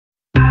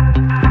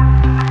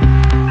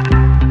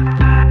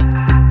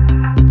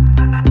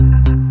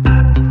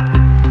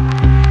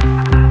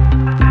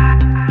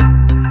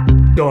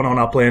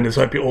Uplanders?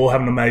 Hope you all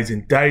have an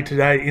amazing day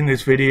today. In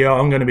this video,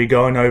 I'm going to be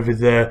going over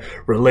the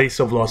release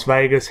of Las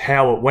Vegas,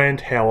 how it went,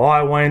 how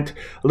I went,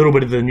 a little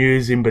bit of the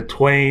news in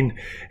between,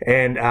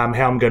 and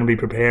how I'm going to be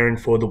preparing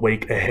for the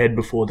week ahead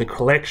before the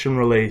collection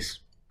release.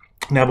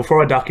 Now,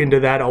 before I duck into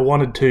that, I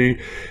wanted to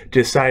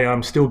just say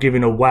I'm still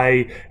giving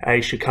away a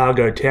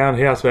Chicago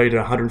townhouse valued at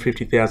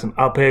 150,000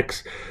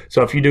 UpX.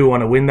 So if you do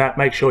want to win that,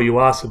 make sure you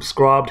are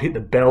subscribed. Hit the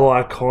bell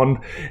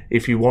icon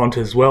if you want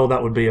as well.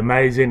 That would be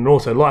amazing. And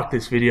also like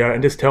this video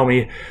and just tell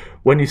me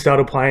when you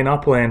started playing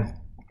Upland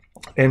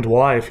and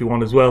why if you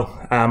want as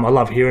well. I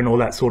love hearing all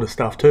that sort of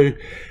stuff too.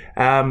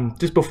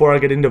 Just before I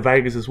get into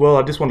Vegas as well,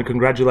 I just want to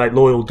congratulate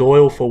Loyal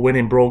Doyle for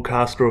winning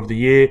Broadcaster of the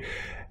Year.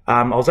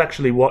 I was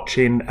actually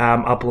watching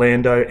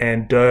Uplando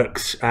and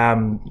Dirk's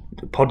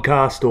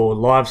podcast or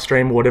live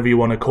stream, or whatever you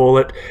want to call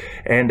it.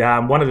 And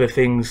one of the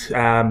things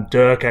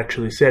Dirk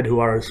actually said, who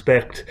I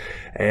respect,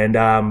 and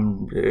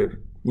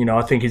you know,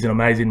 I think he's an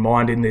amazing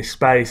mind in this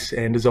space,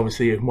 and is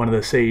obviously one of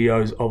the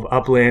CEOs of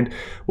Upland,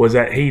 was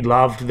that he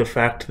loved the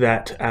fact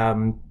that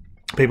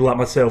people like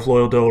myself,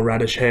 Loyal Doyle,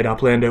 Radish Head,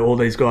 Uplando, all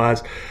these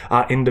guys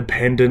are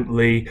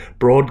independently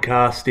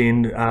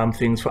broadcasting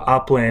things for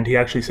Upland. He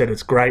actually said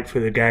it's great for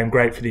the game,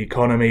 great for the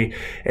economy,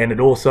 and it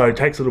also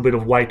takes a little bit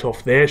of weight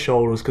off their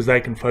shoulders because they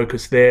can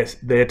focus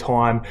their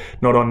time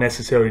not on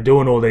necessarily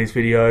doing all these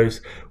videos.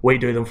 We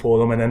do them for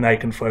them, and then they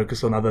can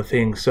focus on other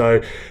things.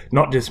 So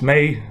not just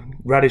me,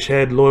 Radish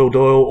Head, Loyal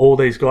Doyle, all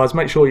these guys.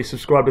 Make sure you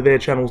subscribe to their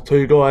channels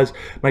too, guys.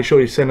 Make sure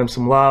you send them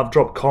some love,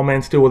 drop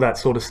comments, do all that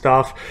sort of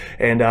stuff.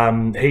 And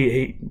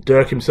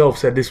Dirk himself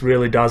said this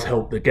really does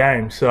help the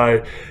game.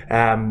 So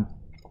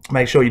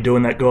make sure you're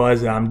doing that,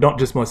 guys. Not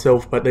just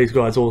myself, but these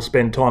guys all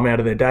spend time out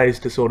of their days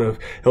to sort of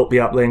help the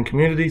Upland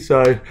community.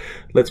 So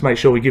let's make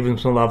sure we give them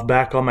some love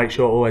back. I'll make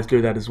sure I always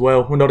do that as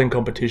well. We're not in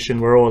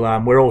competition. We're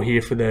all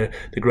here for the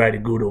greater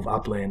good of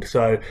Upland.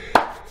 So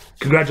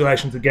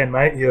congratulations again,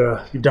 mate.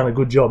 You've done a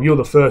good job. You're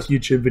the first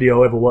YouTube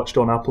video I ever watched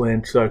on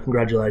Upland, so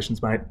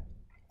congratulations, mate.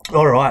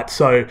 All right,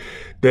 so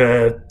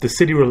the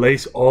city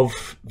release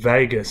of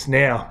Vegas.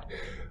 Now,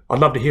 I'd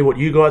love to hear what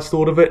you guys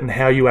thought of it and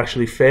how you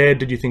actually fared.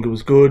 Did you think it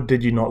was good?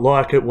 Did you not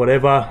like it?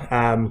 Whatever.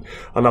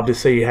 I'd love to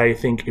see how you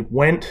think it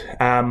went.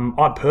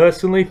 I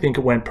personally think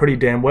it went pretty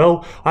damn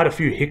well. I had a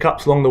few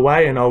hiccups along the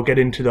way, and I'll get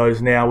into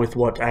those now with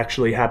what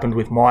actually happened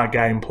with my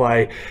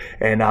gameplay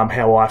and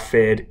how I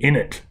fared in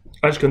it.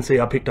 As you can see,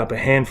 I picked up a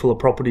handful of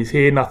properties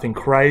here, nothing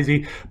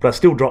crazy, but I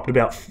still dropped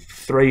about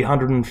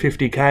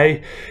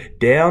 350k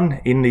down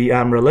in the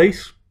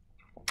release.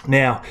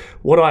 Now,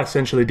 what I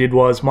essentially did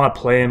was, my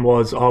plan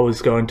was I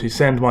was going to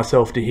send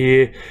myself to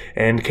here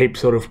and keep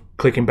sort of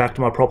clicking back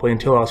to my property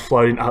until I was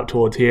floating up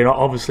towards here. And I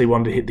obviously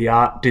wanted to hit the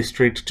art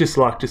district, just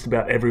like just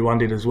about everyone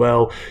did as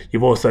well.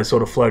 You've also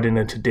sort of floated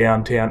into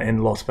downtown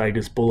and Las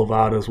Vegas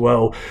Boulevard as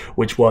well,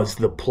 which was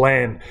the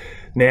plan.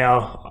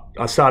 Now,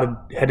 I started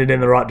headed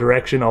in the right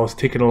direction. I was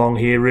ticking along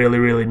here really,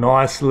 really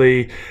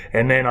nicely.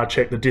 And then I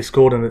checked the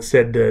Discord and it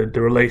said the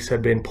release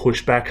had been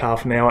pushed back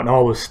half an hour. And I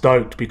was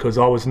stoked because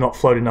I was not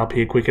floating up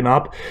here quick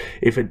enough.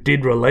 If it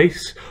did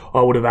release,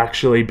 I would have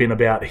actually been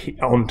about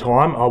on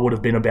time. I would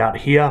have been about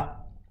here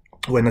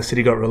when the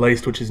city got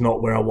released, which is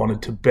not where I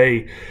wanted to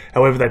be.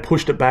 However, they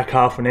pushed it back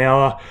half an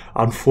hour.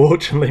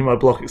 Unfortunately, my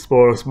Block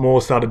Explorer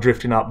more started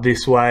drifting up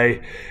this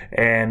way,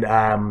 and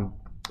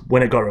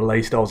when it got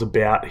released, I was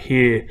about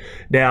here.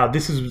 Now,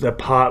 this is the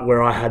part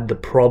where I had the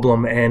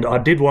problem, and I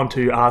did want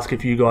to ask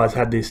if you guys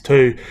had this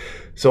too.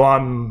 So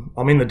I'm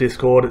in the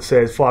Discord. It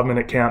says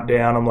 5-minute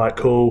countdown. I'm like,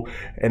 cool.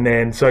 And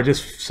then, so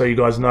just so you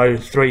guys know,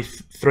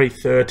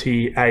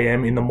 3:30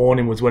 a.m. in the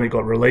morning was when it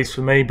got released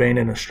for me, being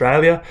in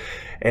Australia.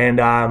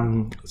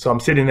 And so I'm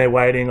sitting there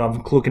waiting.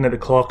 I'm looking at the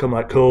clock. I'm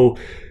like, cool.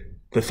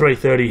 The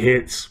 3:30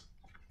 hits.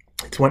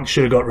 It's when it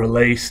should have got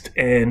released,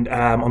 and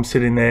I'm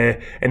sitting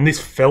there, and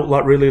this felt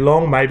like really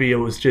long. Maybe it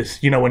was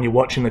just, you know, when you're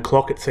watching the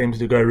clock, it seems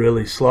to go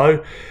really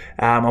slow.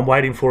 I'm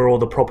waiting for all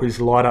the properties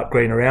to light up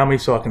green around me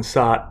so I can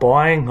start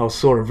buying. I was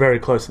sort of very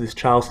close to this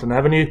Charleston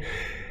Avenue,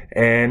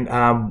 and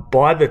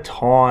by the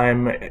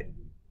time,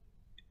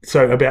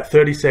 so about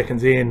 30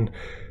 seconds in,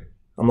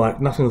 I'm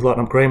like, nothing's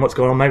lighting up green, what's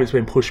going on? Maybe it's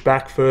been pushed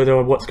back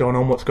further, what's going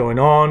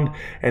on?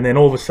 And then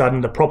all of a sudden,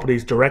 the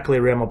properties directly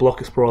around my Block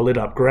Explorer lit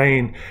up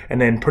green,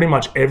 and then pretty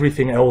much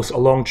everything else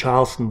along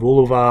Charleston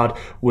Boulevard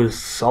was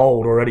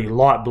sold already,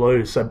 light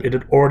blue, so it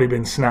had already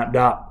been snapped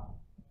up,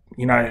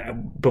 you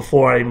know,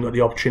 before I even got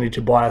the opportunity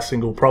to buy a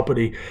single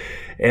property.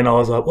 And I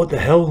was like, what the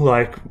hell,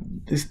 like,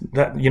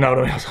 that, you know what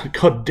I mean? I was like,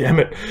 God damn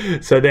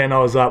it. So then I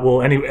was like,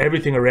 well,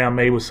 everything around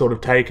me was sort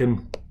of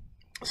taken,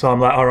 so I'm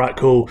like, all right,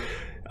 cool.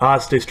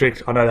 Arts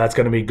District, I know that's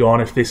going to be gone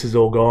if this is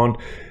all gone.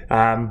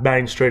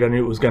 Main Street, I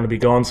knew it was going to be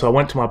gone. So I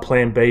went to my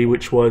plan B,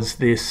 which was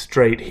this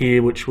street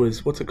here, which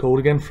was, what's it called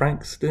again?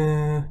 Fremont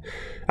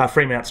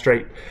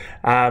Street.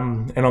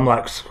 And I'm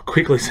like,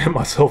 quickly set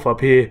myself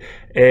up here.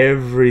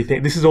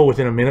 Everything, this is all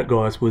within a minute,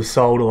 guys, was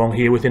sold along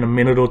here within a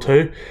minute or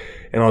two.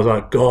 And I was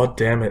like, God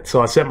damn it.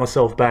 So I set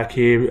myself back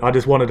here. I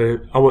was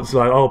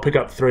like, I'll pick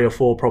up 3 or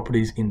 4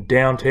 properties in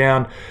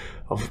downtown.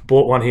 I've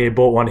bought one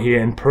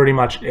here, and pretty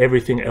much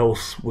everything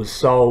else was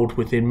sold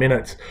within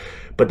minutes.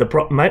 But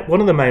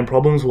one of the main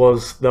problems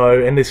was,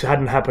 though, and this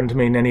hadn't happened to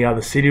me in any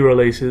other city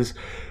releases,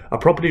 a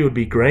property would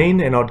be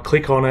green and I'd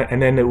click on it,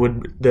 and then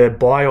the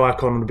buy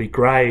icon would be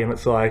grey, and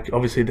it's like,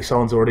 obviously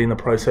someone's already in the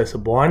process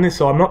of buying this.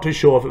 So I'm not too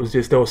sure if it was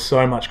just there was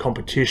so much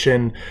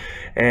competition,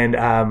 and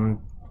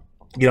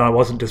you know, I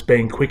wasn't just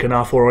being quick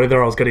enough, or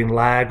whether I was getting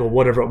lag or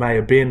whatever it may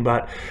have been.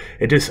 But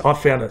I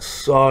found it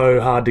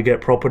so hard to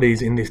get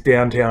properties in this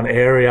downtown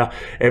area.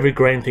 Every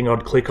green thing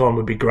I'd click on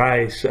would be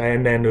grey,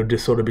 and then it would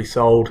just sort of be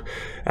sold.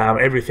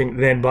 Everything,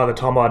 then by the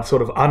time I'd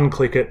sort of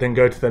unclick it, then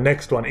go to the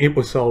next one, it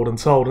was sold,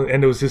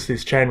 and it was just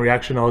this chain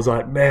reaction. I was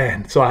like,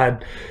 man, so I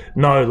had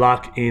no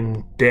luck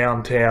in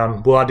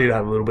downtown. Well, I did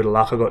have a little bit of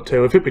luck. I got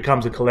two. If it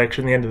becomes a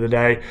collection, at the end of the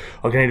day,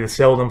 I can either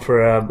sell them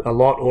for a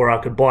lot, or I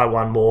could buy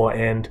one more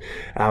and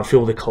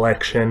fill the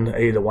collection.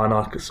 Either one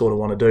I sort of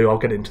want to do. I'll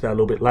get into that a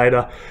little bit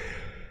later.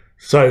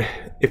 So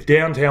if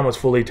downtown was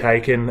fully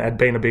taken, had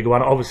been a big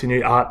one, obviously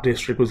knew Art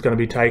District was going to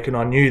be taken.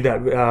 I knew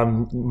that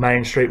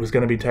Main Street was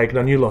going to be taken.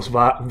 I knew Las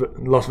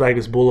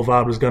Vegas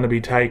Boulevard was going to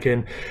be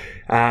taken.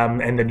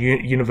 And the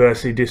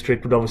University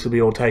District would obviously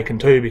be all taken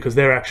too, because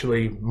they're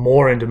actually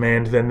more in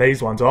demand than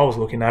these ones I was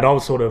looking at. I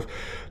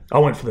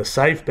went for the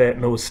safe bet,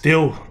 and it was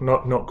still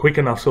not quick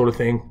enough sort of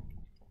thing.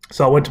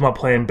 So I went to my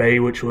plan B,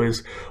 which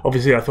was,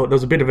 obviously I thought there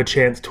was a bit of a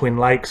chance Twin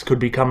Lakes could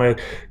become a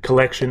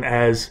collection,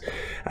 as,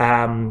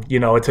 you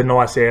know, it's a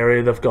nice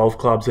area. There's golf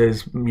clubs,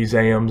 there's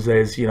museums,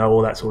 there's, you know,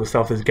 all that sort of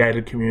stuff. There's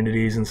gated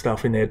communities and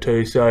stuff in there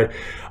too. So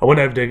I went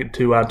over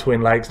to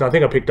Twin Lakes, and I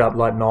think I picked up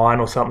like 9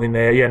 or something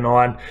there. Yeah,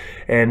 9.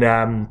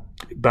 And,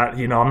 but,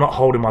 you know, I'm not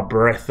holding my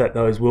breath that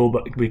those will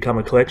become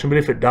a collection. But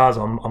if it does,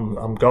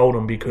 I'm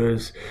golden,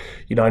 because,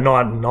 you know,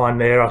 9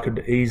 there, I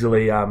could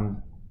easily,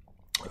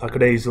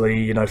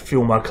 you know,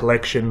 fill my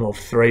collection of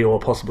 3 or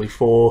possibly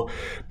 4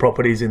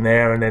 properties in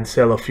there, and then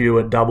sell a few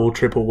at double,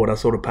 triple what I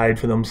sort of paid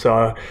for them.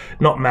 So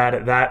not mad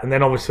at that. And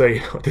then obviously,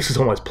 this is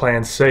almost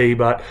plan C,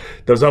 but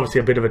there's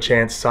obviously a bit of a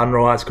chance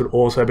Sunrise could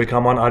also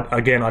become one.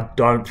 Again, I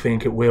don't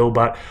think it will,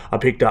 but I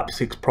picked up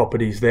 6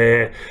 properties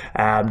there,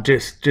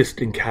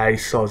 just in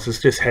case. I was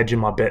just hedging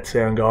my bets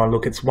there and going,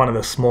 look, it's one of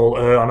the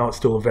smaller, I know it's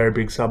still a very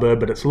big suburb,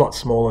 but it's a lot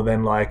smaller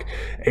than like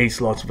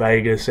East Las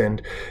Vegas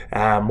and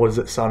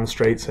Sun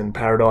Streets and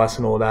Paradise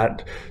and all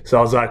that. So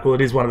I was like, well,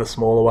 it is one of the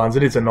smaller ones.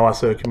 It is a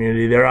nicer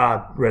community. There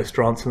are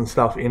restaurants and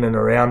stuff in and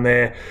around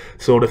there,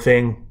 sort of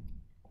thing.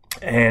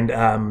 And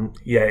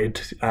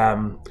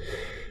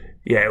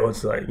it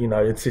was like, you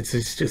know,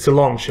 it's a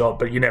long shot,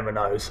 but you never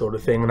know, sort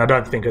of thing. And I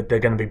don't think that they're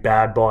going to be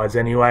bad buys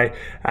anyway.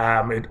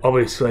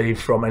 Obviously,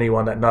 from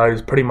anyone that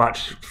knows, pretty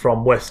much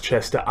from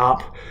Westchester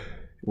up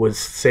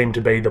seemed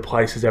to be the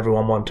places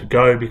everyone wanted to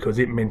go, because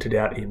it minted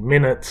out in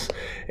minutes.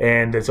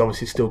 And there's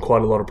obviously still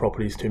quite a lot of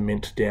properties to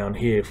mint down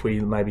here. If we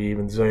maybe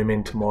even zoom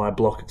into my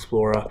block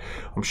explorer,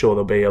 I'm sure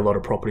there'll be a lot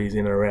of properties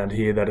in and around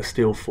here that are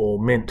still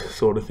for mint,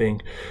 sort of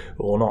thing,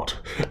 or not.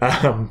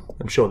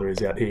 I'm sure there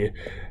is out here.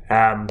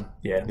 Yeah,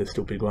 there's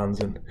still big ones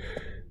and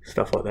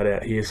stuff like that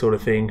out here, sort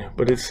of thing.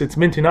 But it's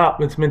minting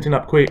up. It's minting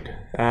up quick.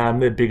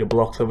 They're bigger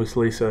blocks,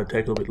 obviously, so they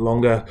take a little bit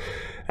longer.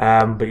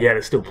 But yeah,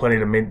 there's still plenty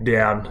to mint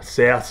down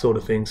south, sort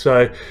of thing.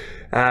 So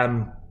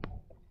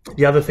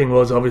the other thing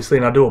was, obviously,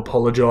 and I do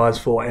apologise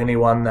for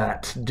anyone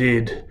that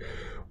did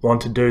want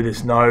to do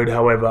this node.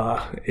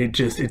 However,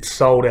 it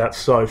sold out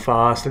so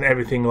fast, and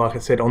everything, like I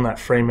said, on that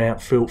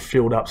Fremont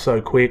filled up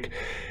so quick.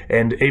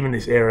 And even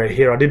this area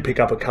here, I did pick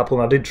up a couple,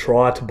 and I did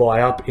try to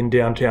buy up in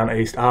downtown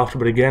East after,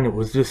 but again, it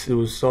was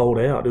sold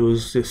out. It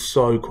was just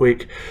so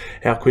quick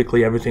how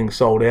quickly everything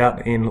sold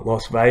out in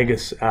Las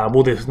Vegas.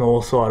 Well, this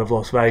north side of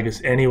Las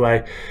Vegas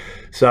anyway.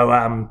 So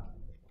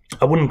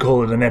I wouldn't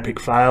call it an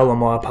epic fail on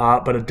my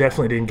part, but it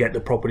definitely didn't get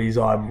the properties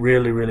I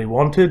really, really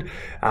wanted.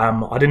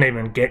 I didn't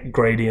even get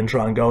greedy and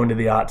try and go into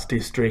the Arts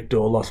District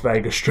or Las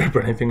Vegas Strip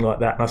or anything like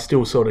that, and I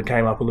still sort of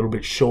came up a little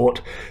bit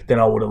short than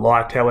I would have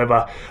liked.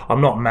 However, I'm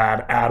not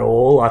mad at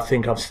all. I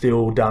think I've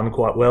still done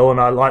quite well,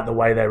 and I like the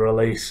way they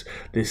release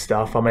this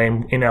stuff. I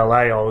mean, in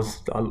LA,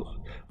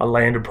 I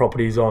landed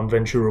properties on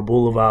Ventura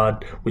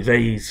Boulevard with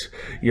ease,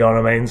 you know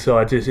what I mean? So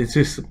it's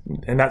just,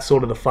 and that's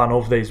sort of the fun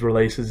of these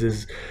releases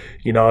is,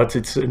 you know,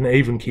 it's an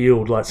even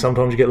keeled. Like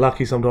sometimes you get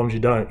lucky, sometimes you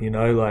don't. You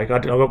know, like I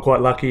got quite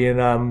lucky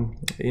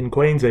in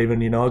Queens even.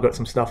 You know, I got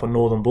some stuff on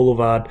Northern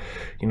Boulevard.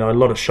 You know, a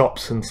lot of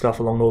shops and stuff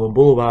along Northern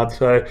Boulevard.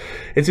 So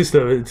it's just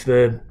it's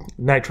the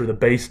nature of the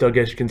beast, I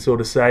guess you can sort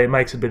of say. It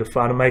makes it a bit of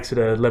fun. It makes it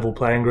a level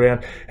playing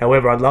ground.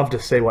 However, I'd love to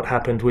see what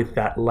happened with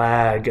that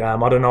lag.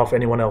 I don't know if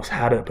anyone else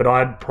had it, but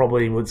I'd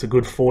probably was a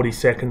good 40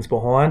 seconds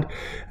behind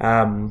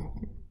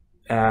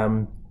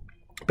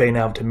being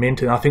able to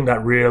mint, and I think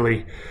that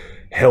really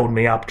held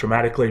me up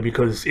dramatically,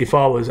 because if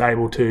I was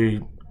able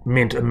to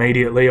mint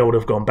immediately, I would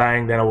have gone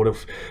bang, then I would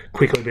have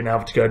quickly been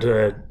able to go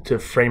to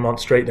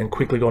Fremont Street, then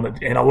quickly gone,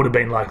 and I would have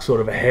been like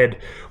sort of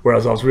ahead,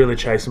 whereas I was really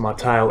chasing my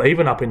tail.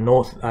 Even up in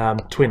North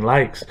Twin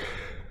Lakes,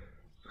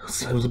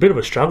 So it was a bit of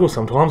a struggle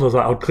sometimes. I was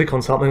like, I'd click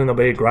on something and there'll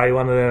be a grey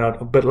one, and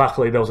then but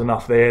luckily there was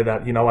enough there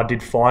that, you know, I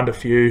did find a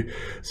few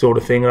sort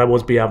of thing, and I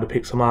was be able to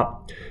pick some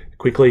up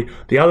quickly.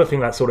 The other thing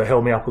that sort of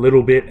held me up a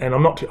little bit, and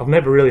I've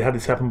never really had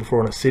this happen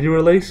before on a city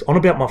release. On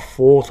about my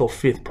 4th or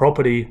 5th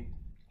property,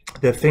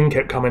 the thing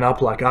kept coming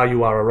up like, "Ah,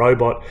 you are a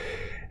robot."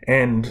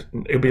 And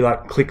it'd be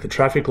like, click the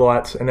traffic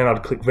lights, and then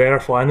I'd click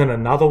verify, and then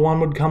another one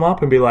would come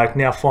up and be like,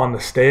 "Now find the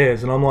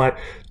stairs." And I'm like,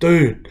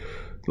 dude,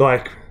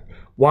 like,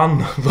 one,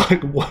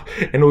 like, what?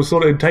 And it was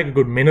sort of, it'd take a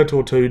good minute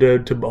or two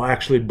to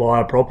actually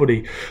buy a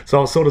property. So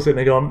I was sort of sitting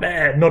there going,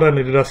 man, not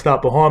only did I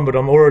start behind, but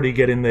I'm already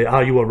getting the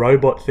 "are you a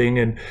robot" thing,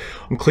 and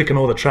I'm clicking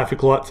all the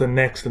traffic lights and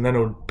next, and then it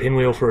would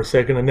pinwheel for a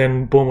second, and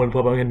then boom, would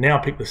pop up, and now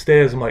pick the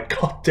stairs. I'm like,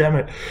 god damn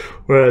it.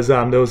 Whereas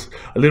there was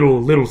a little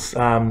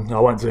I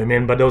won't zoom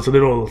in, but there was a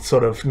little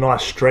sort of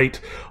nice street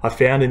I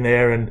found in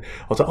there, and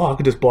I was like, oh, I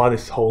could just buy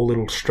this whole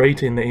little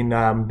street in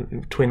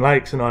Twin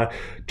Lakes. And I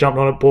jumped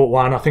on it, bought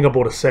one. I think I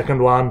bought a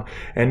second one,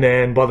 and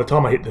then by the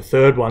time I hit the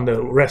third one,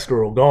 the rest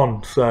were all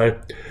gone. So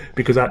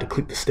because I had to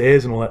click the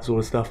stairs and all that sort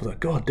of stuff, I was like,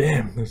 god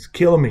damn, it's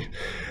killing me.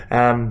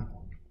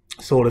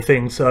 Sort of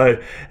thing. So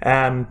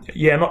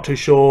yeah, not too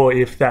sure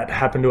if that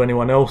happened to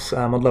anyone else.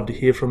 I'd love to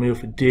hear from you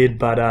if it did,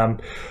 but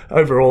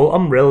overall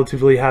I'm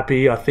relatively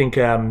happy. I think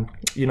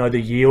you know,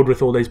 the yield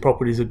with all these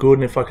properties are good,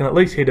 and if I can at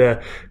least hit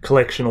a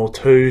collection or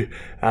two,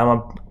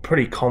 I'm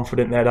pretty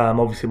confident that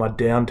obviously my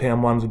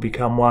downtown ones will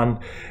become one,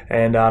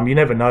 and you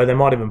never know, they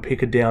might even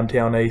pick a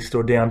downtown east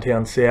or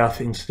downtown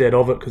south instead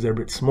of it because they're a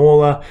bit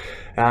smaller.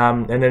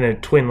 And then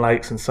at Twin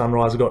Lakes and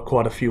Sunrise, I've got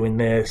quite a few in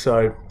there,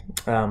 so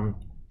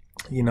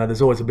you know,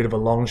 there's always a bit of a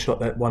long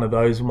shot that one of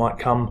those might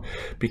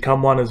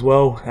become one as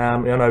well. I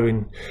know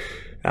in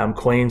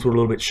Queens were a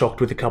little bit shocked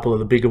with a couple of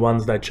the bigger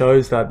ones they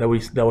chose, that they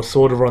were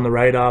sort of on the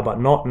radar but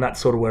not, and that's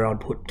sort of where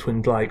I'd put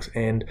Twin Lakes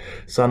and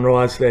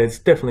Sunrise. There's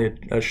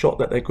definitely a shot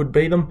that they could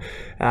be them,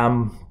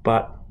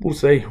 but we'll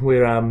see.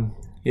 We're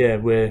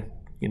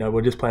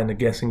just playing the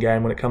guessing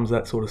game when it comes to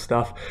that sort of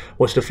stuff.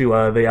 Watched a few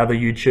of the other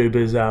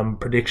YouTubers'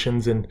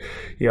 predictions, and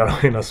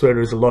and I swear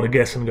there's a lot of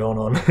guessing going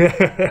on,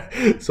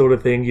 sort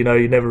of thing. You know,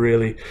 you never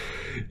really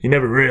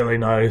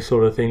know,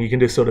 sort of thing. You can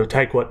just sort of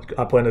take what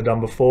Upland had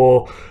done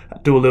before,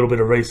 do a little bit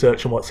of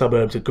research on what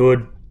suburbs are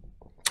good,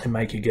 and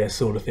make your guess,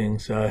 sort of thing.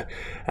 So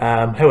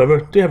however,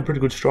 do have a pretty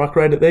good strike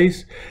rate at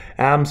these.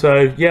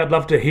 So yeah, I'd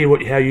love to hear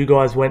how you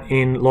guys went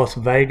in Las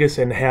Vegas,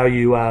 and how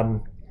you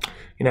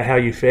how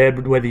you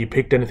fared, whether you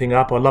picked anything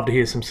up. I'd love to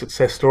hear some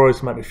success stories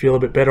to make me feel a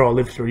bit better. I'll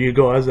live through you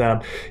guys.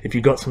 If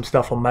you got some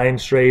stuff on Main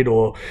Street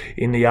or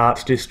in the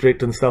Arts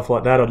District and stuff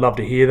like that, I'd love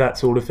to hear that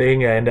sort of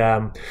thing,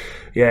 and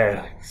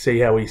yeah, see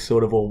how we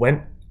sort of all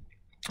went.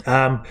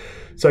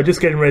 So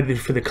just getting ready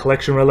for the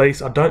collection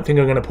release. I don't think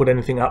I'm going to put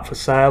anything up for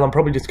sale. I'm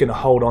probably just going to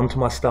hold on to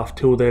my stuff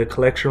till the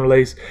collection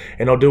release,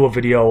 and I'll do a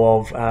video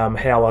of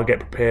how I get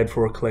prepared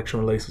for a collection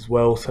release as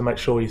well. So make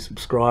sure you're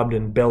subscribed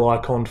and bell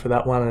icon for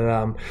that one,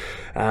 and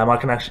I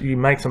can actually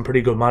make some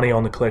pretty good money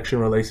on the collection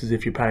releases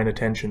if you're paying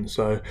attention.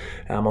 So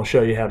I'll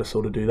show you how to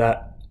sort of do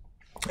that.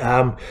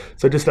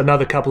 So just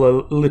another couple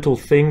of little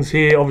things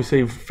here.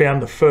 Obviously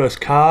found the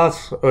first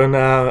cars on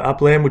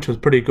Upland, which was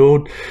pretty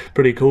cool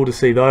to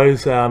see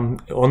those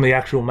on the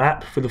actual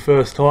map for the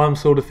first time,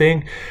 sort of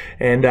thing.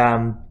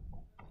 And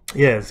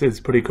yeah, it's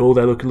pretty cool.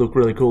 They look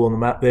really cool on the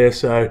map there.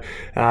 So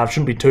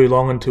shouldn't be too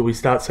long until we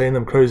start seeing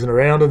them cruising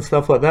around and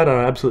stuff like that.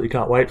 I absolutely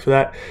can't wait for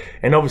that.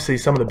 And obviously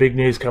some of the big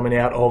news coming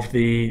out of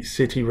the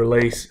city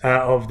release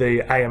of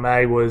the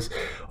AMA was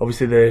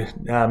obviously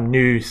the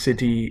new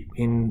city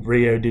in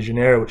Rio de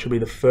Janeiro, which will be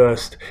the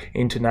first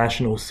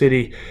international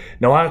city.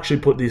 Now I actually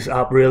put this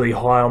up really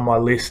high on my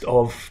list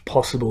of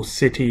possible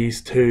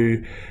cities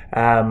to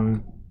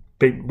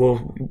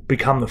will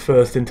become the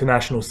first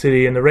international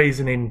city, and the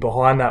reasoning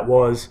behind that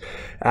was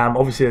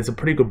obviously there's a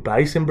pretty good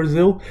base in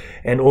Brazil,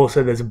 and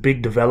also there's a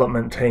big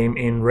development team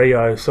in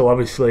Rio. So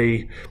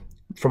obviously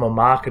from a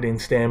marketing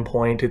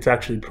standpoint, it's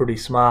actually pretty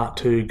smart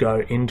to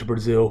go into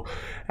Brazil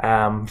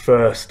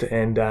first,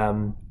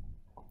 and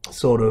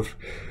sort of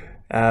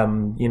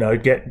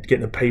get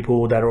the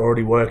people that are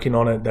already working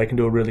on it. They can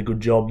do a really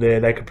good job there.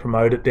 They could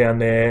promote it down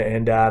there,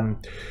 and I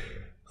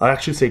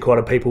actually see quite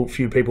a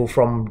few people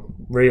from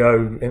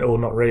Rio, or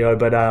not Rio,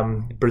 but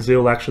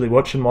Brazil actually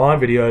watching my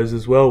videos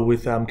as well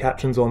with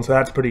captions on, so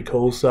that's pretty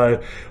cool.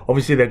 So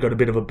obviously they've got a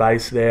bit of a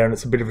base there, and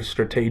it's a bit of a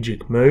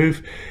strategic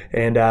move,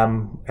 and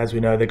as we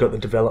know, they've got the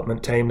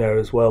development team there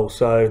as well,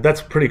 so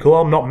that's pretty cool.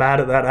 I'm not mad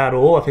at that at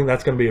all. I think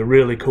that's going to be a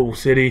really cool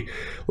city.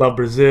 Love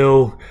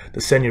Brazil,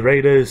 the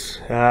senoritas.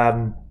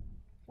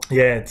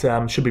 Yeah,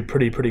 it should be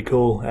pretty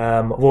cool.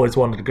 I've always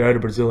wanted to go to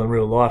Brazil in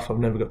real life. I've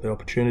never got the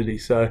opportunity,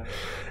 so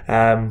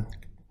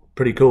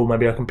pretty cool.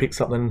 Maybe I can pick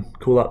something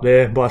cool up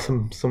there, buy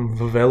some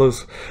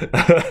favelas.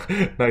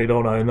 No, you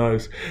don't own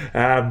those.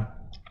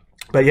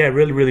 But yeah,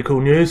 really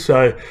cool news.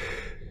 So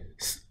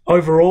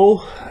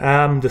overall,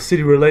 the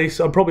city release,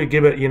 I'd probably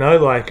give it, you know,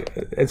 like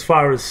as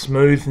far as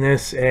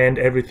smoothness and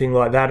everything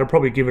like that, I'd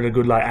probably give it a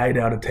good like 8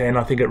 out of 10.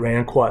 I think it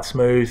ran quite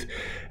smooth.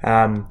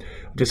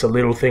 Just a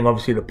little thing,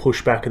 obviously the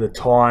pushback of the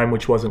time,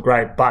 which wasn't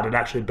great, but it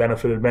actually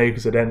benefited me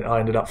because I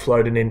ended up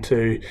floating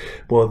into,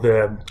 well,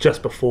 the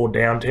just before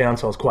downtown,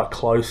 so I was quite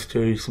close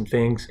to some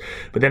things.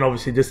 But then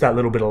obviously just that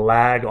little bit of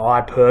lag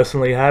I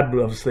personally had.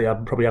 Obviously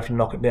I'd probably have to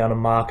knock it down a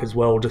mark as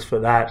well just for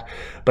that,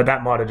 but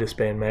that might have just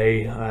been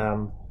me.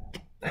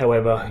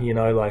 However, you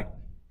know, like,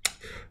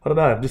 I don't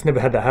know, I've just never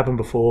had that happen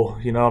before.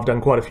 You know, I've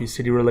done quite a few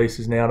city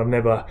releases now, and I've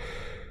never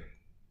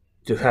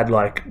just had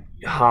like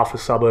half a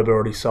suburb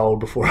already sold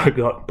before I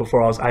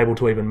was able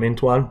to even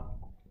mint one,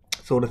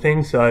 sort of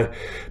thing. So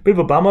bit of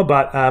a bummer,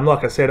 but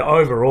like I said,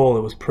 overall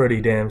it was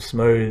pretty damn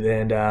smooth.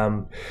 And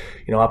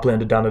you know,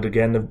 Upland have done it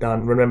again.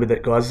 Remember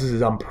that, guys, this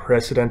is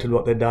unprecedented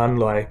what they've done.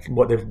 Like,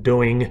 what they're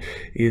doing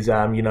is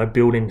you know,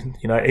 building,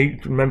 you know,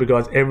 remember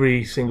guys,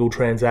 every single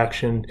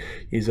transaction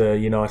is a,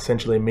 you know,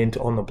 essentially a mint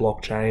on the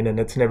blockchain, and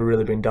it's never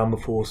really been done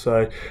before.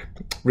 So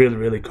really,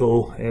 really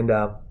cool. And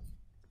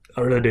I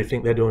really do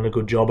think they're doing a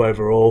good job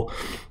overall.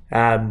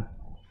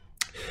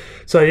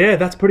 So yeah,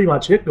 that's pretty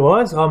much it,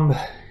 guys.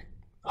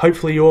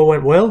 Hopefully you all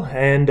went well,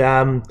 and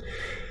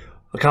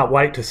I can't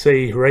wait to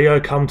see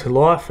Rio come to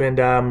life. And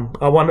I'm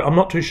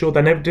not too sure,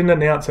 they didn't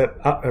announce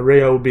that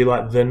Rio would be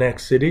like the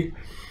next city.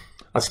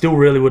 I still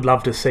really would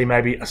love to see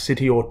maybe a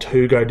city or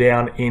two go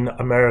down in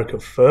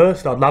America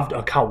first.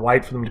 I can't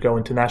wait for them to go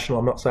international.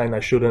 I'm not saying they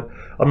shouldn't.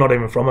 I'm not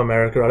even from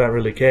America. I don't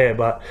really care,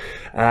 but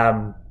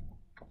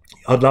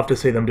I'd love to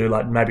see them do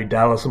like maybe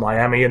Dallas or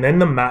Miami, and then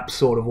the map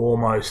sort of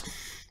almost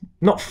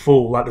not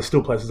full, like there's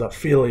still places like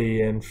Philly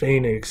and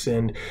Phoenix,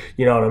 and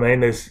you know what I mean,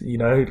 there's, you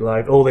know,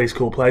 like all these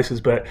cool places,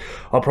 but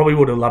I probably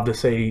would have loved to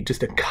see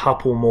just a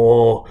couple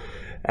more.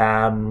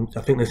 I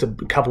think there's a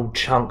couple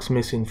chunks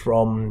missing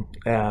from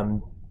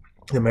the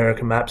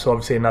American map. So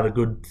obviously another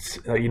good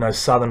you know,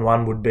 southern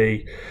one would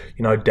be,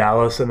 you know,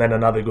 Dallas, and then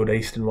another good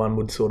eastern one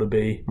would sort of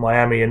be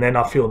Miami. And then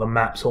I feel the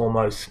map's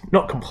almost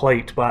not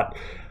complete, but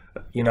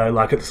you know,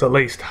 like it's at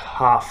least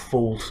half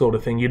full sort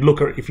of thing. You'd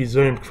look at, if you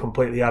zoomed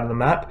completely out of the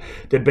map,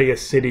 there'd be a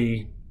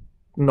city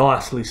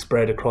nicely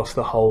spread across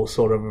the whole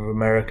sort of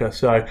America.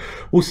 So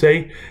we'll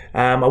see.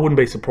 I wouldn't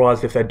be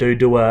surprised if they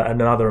do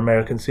another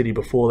American city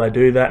before they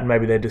do that, and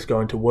maybe they're just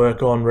going to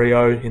work on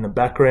Rio in the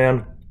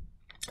background,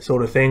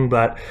 sort of thing.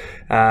 But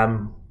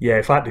yeah,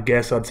 if I had to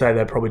guess, I'd say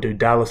they'd probably do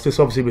Dallas, just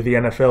obviously with the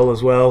NFL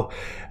as well,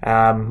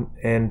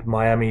 and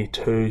Miami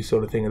too,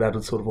 sort of thing. That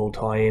would sort of all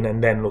tie in,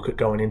 and then look at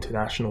going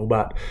international.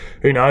 But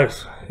who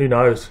knows? Who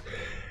knows?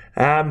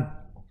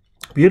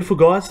 Beautiful,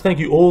 guys. Thank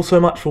you all so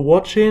much for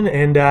watching,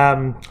 and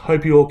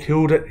hope you all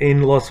killed it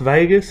in Las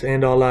Vegas,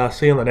 and I'll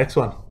see you on the next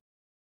one.